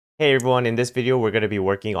Hey everyone, in this video we're going to be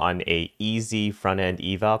working on a easy front-end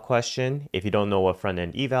eval question. If you don't know what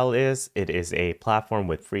front-end eval is, it is a platform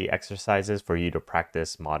with free exercises for you to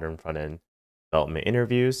practice modern front-end development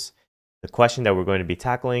interviews. The question that we're going to be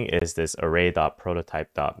tackling is this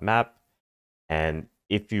array.prototype.map. And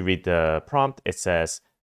if you read the prompt, it says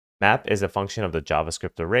map is a function of the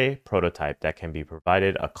JavaScript array prototype that can be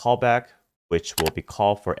provided a callback, which will be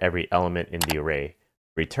called for every element in the array.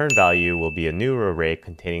 Return value will be a new array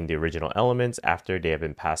containing the original elements after they have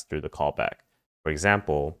been passed through the callback. For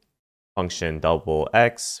example, function double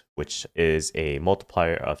x, which is a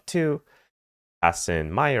multiplier of 2, pass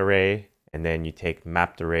in my array, and then you take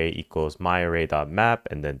mapped array equals my array.map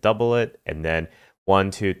and then double it, and then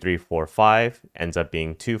 1, 2, 3, 4, 5 ends up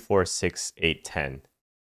being 2, 4, 6, 8, 10.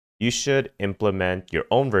 You should implement your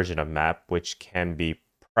own version of map, which can be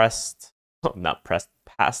passed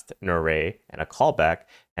an array and a callback,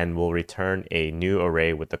 and will return a new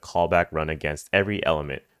array with the callback run against every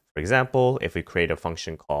element. For example, if we create a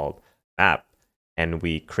function called map and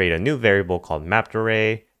we create a new variable called mapped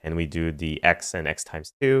array and we do the x and x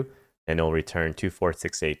times 2, then it'll return 2, 4,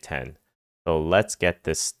 6, 8, 10. So let's get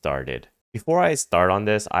this started. Before I start on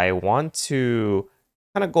this, I want to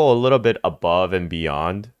kind of go a little bit above and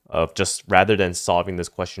beyond of just rather than solving this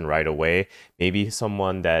question right away, maybe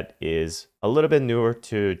someone that is a little bit newer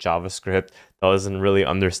to JavaScript doesn't really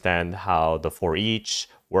understand how the for each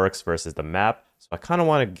works versus the map. So I kind of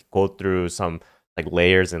want to go through some like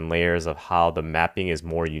layers and layers of how the mapping is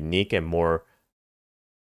more unique and more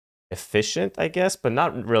efficient, I guess, but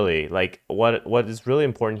not really. Like what is really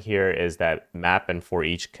important here is that map and for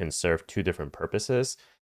each can serve two different purposes.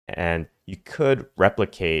 And you could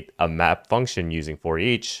replicate a map function using for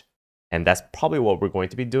each. And that's probably what we're going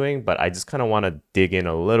to be doing. But I just kind of want to dig in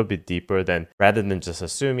a little bit deeper rather than just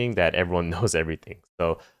assuming that everyone knows everything.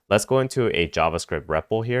 So let's go into a JavaScript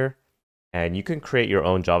REPL here. And you can create your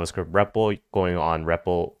own JavaScript REPL going on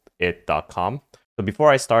replit.com. So before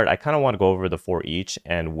I start, I kind of want to go over the for each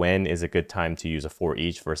and when is a good time to use a for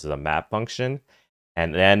each versus a map function.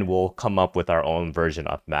 And then we'll come up with our own version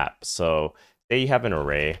of map. So say you have an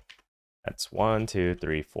array that's 1, 2,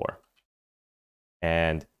 3, 4.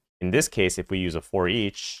 And in this case, if we use a for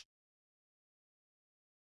each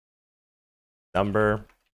number,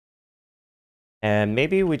 and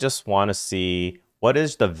maybe we just want to see what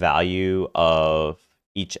is the value of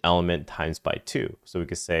each element times by 2. So we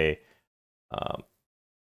could say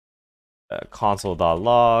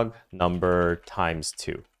console.log number times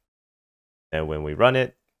 2. And when we run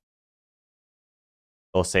it,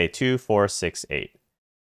 it'll say 2, 4, 6, 8.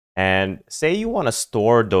 And say you want to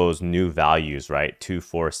store those new values, right? 2,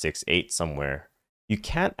 4, 6, 8 somewhere. You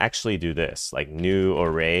can't actually do this, like new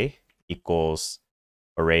array equals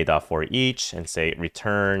array.forEach and say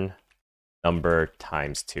return number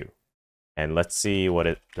times 2. And let's see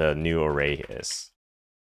what the new array is.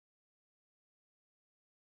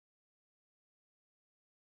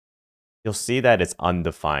 You'll see that it's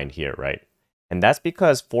undefined here, right? And that's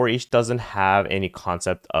because for each doesn't have any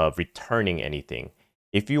concept of returning anything.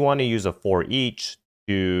 If you want to use a for each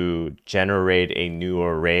to generate a new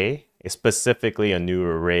array, specifically a new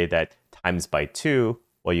array that times by 2,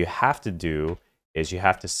 what you have to do is you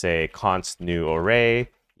have to say const new array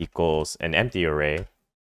equals an empty array.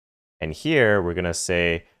 And here we're going to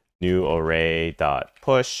say new array dot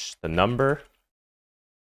push the number.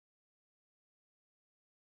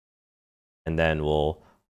 And then we'll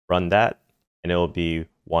run that and it will be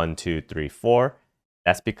 1, 2, 3, 4.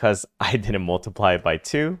 That's because I didn't multiply it by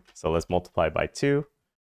 2. So let's multiply by 2.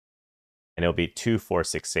 And it'll be 2, 4,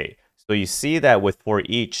 6, 8. So you see that with for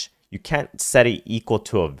each, you can't set it equal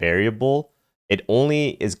to a variable. It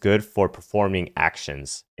only is good for performing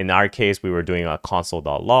actions. In our case, we were doing a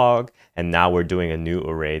console.log, and now we're doing a new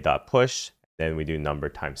array.push. Then we do number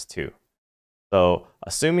times 2. So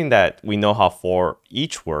assuming that we know how for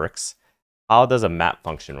each works, how does a map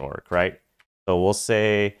function work, right? So we'll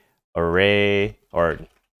say array or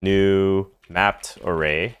new mapped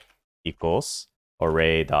array equals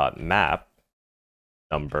array.map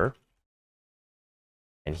number.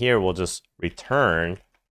 And here we'll just return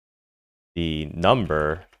the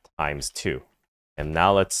number times 2. And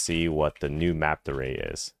now let's see what the new mapped array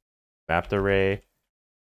is. Mapped array,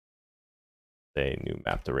 say new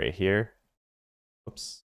mapped array here.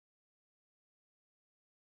 Oops.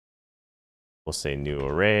 We'll say new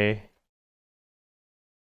array.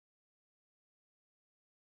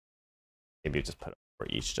 Maybe just put it for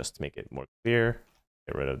each just to make it more clear.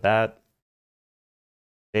 Get rid of that.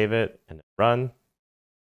 Save it and run.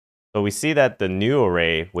 So we see that the new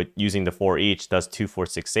array with using the for each does 2, 4,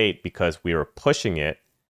 6, 8 because we were pushing it.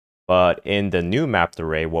 But in the new mapped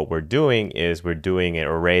array, what we're doing is we're doing an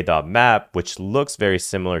array.map, which looks very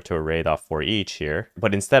similar to array.forEach here.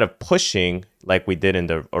 But instead of pushing like we did in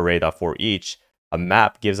the array.forEach, a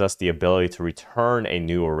map gives us the ability to return a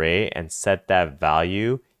new array and set that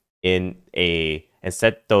value and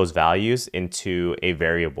set those values into a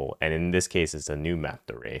variable. And in this case, it's a new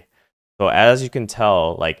mapped array. So as you can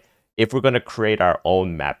tell, like if we're going to create our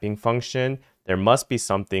own mapping function, there must be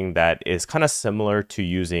something that is kind of similar to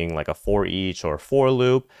using like a for each or for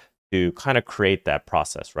loop to kind of create that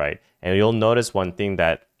process, right? And you'll notice one thing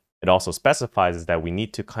that it also specifies is that we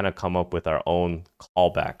need to kind of come up with our own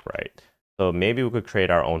callback, right? So maybe we could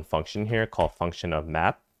create our own function here called function of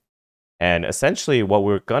map. And essentially what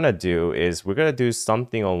we're going to do is we're going to do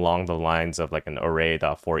something along the lines of like an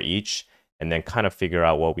array.forEach and then kind of figure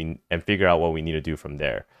out what we need to do from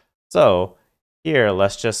there. So here,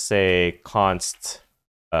 let's just say const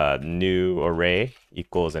new array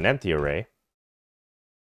equals an empty array.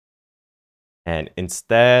 And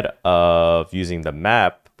instead of using the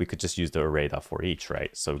map, we could just use the array.forEach,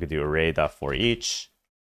 right? So we could do array.forEach.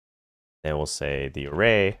 Then we'll say the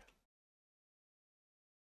array.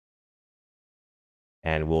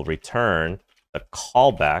 And we'll return the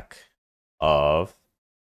callback of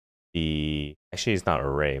the, actually it's not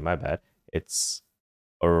array, my bad. It's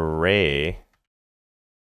array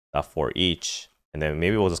for each, and then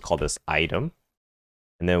maybe we'll just call this item,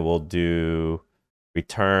 and then we'll do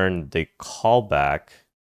return the callback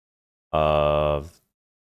of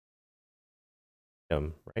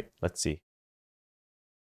right? Let's see.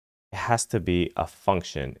 It has to be a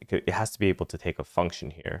function. It has to be able to take a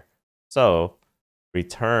function here. So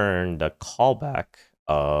return the callback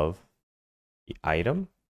of the item,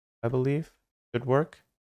 I believe should work.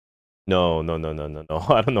 No. I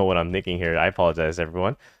don't know what I'm thinking here. I apologize,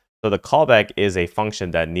 everyone. So the callback is a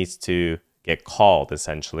function that needs to get called,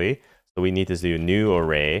 essentially. So we need to do new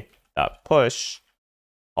array.push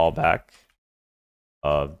callback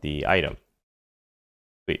of the item.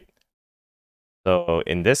 Sweet. So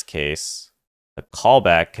in this case, the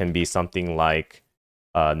callback can be something like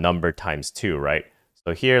number times 2, right?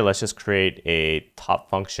 So here, let's just create a top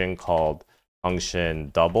function called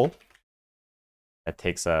function double that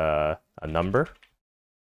takes a number.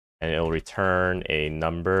 And it'll return a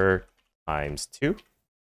number times 2.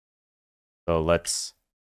 So let's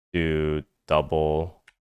do double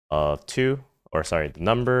of 2, or sorry, the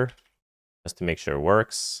number, just to make sure it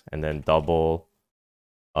works, and then double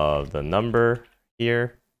of the number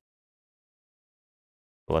here.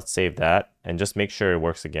 So let's save that and just make sure it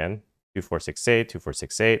works again. 2468,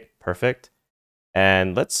 2468, perfect.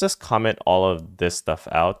 And let's just comment all of this stuff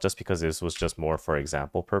out just because this was just more for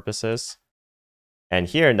example purposes. And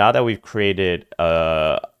here, now that we've created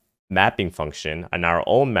a mapping function and our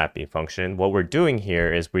own mapping function, what we're doing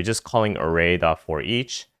here is we're just calling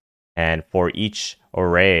array.forEach. And for each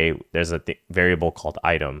array, there's a variable called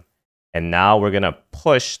item. And now we're going to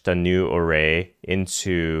push the new array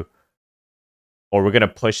into, or we're going to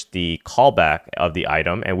push the callback of the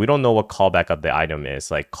item. And we don't know what callback of the item is.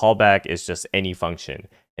 Like callback is just any function.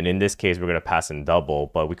 And in this case, we're going to pass in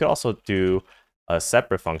double. But we could also do a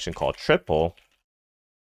separate function called triple.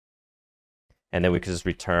 And then we could just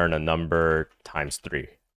return a number times 3.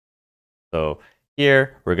 So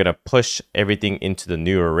here, we're going to push everything into the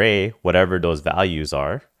new array, whatever those values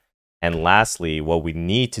are. And lastly, what we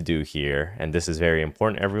need to do here, and this is very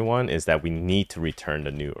important, everyone, is that we need to return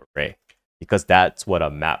the new array. Because that's what a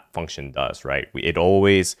map function does, right? It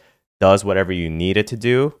always does whatever you need it to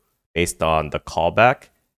do based on the callback.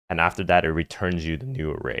 And after that, it returns you the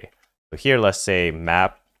new array. So here, let's say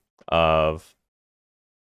map of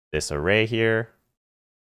this array here,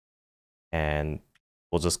 and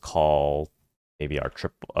we'll just call maybe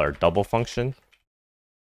our double function,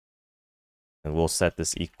 and we'll set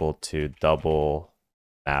this equal to double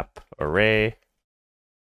map array,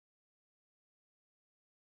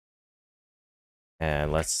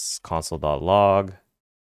 and let's console.log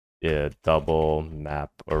the double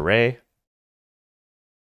map array,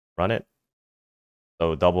 run it.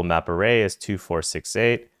 So double map array is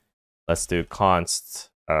 2468. Let's do const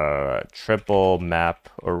triple map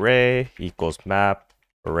array equals map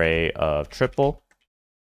array of triple.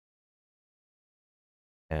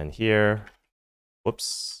 And here,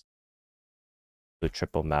 whoops, the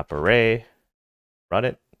triple map array, run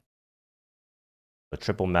it. The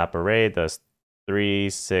triple map array does 3,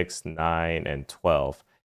 6, 9, and 12.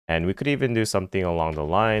 And we could even do something along the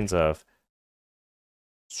lines of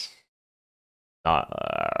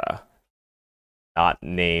not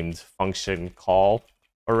named function call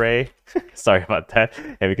array. Sorry about that.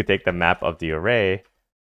 And we could take the map of the array.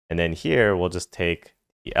 And then here, we'll just take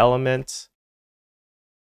the element.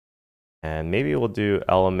 And maybe we'll do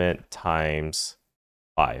element times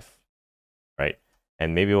 5, right?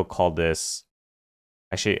 And maybe we'll call this,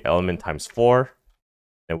 actually element times 4.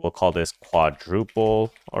 And we'll call this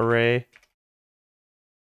quadruple array.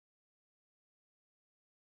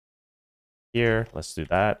 Here, let's do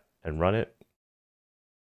that and run it.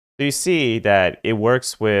 So you see that it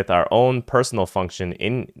works with our own personal function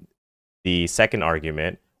in the second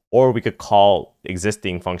argument, or we could call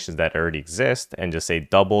existing functions that already exist and just say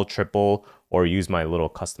double, triple, or use my little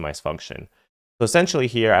customized function. So essentially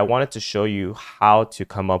here, I wanted to show you how to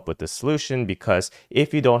come up with the solution, because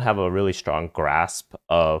if you don't have a really strong grasp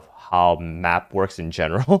of how map works in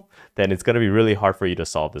general, then it's going to be really hard for you to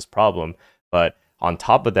solve this problem. But on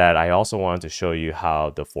top of that, I also wanted to show you how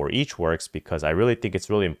the for each works, because I really think it's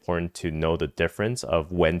really important to know the difference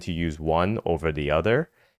of when to use one over the other.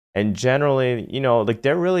 And generally, like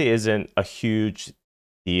there really isn't a huge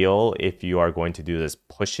deal if you are going to do this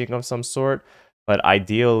pushing of some sort, but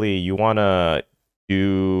ideally you want to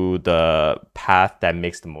do the path that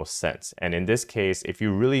makes the most sense. And in this case, if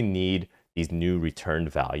you really need these new returned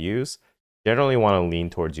values, generally want to lean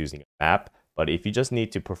towards using a map. But if you just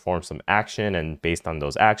need to perform some action and based on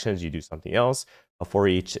those actions, you do something else, a for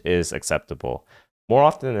each is acceptable. More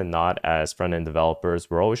often than not, as front-end developers,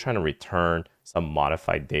 we're always trying to return some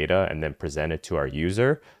modified data and then present it to our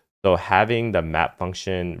user. So having the map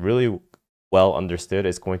function really well understood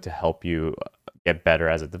is going to help you get better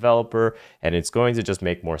as a developer, and it's going to just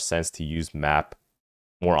make more sense to use map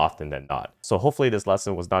more often than not. So hopefully this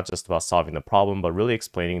lesson was not just about solving the problem, but really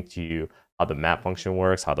explaining to you how the map function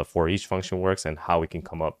works, how the for each function works, and how we can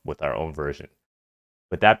come up with our own version.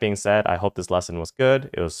 With that being said, I hope this lesson was good.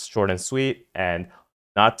 It was short and sweet and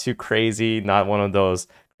not too crazy, not one of those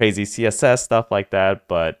crazy CSS stuff like that.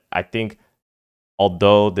 But I think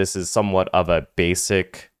although this is somewhat of a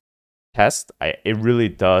basic test, it really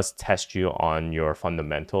does test you on your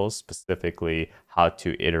fundamentals, specifically how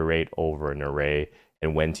to iterate over an array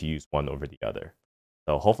and when to use one over the other.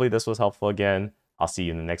 So hopefully this was helpful again. I'll see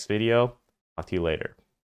you in the next video. Talk to you later.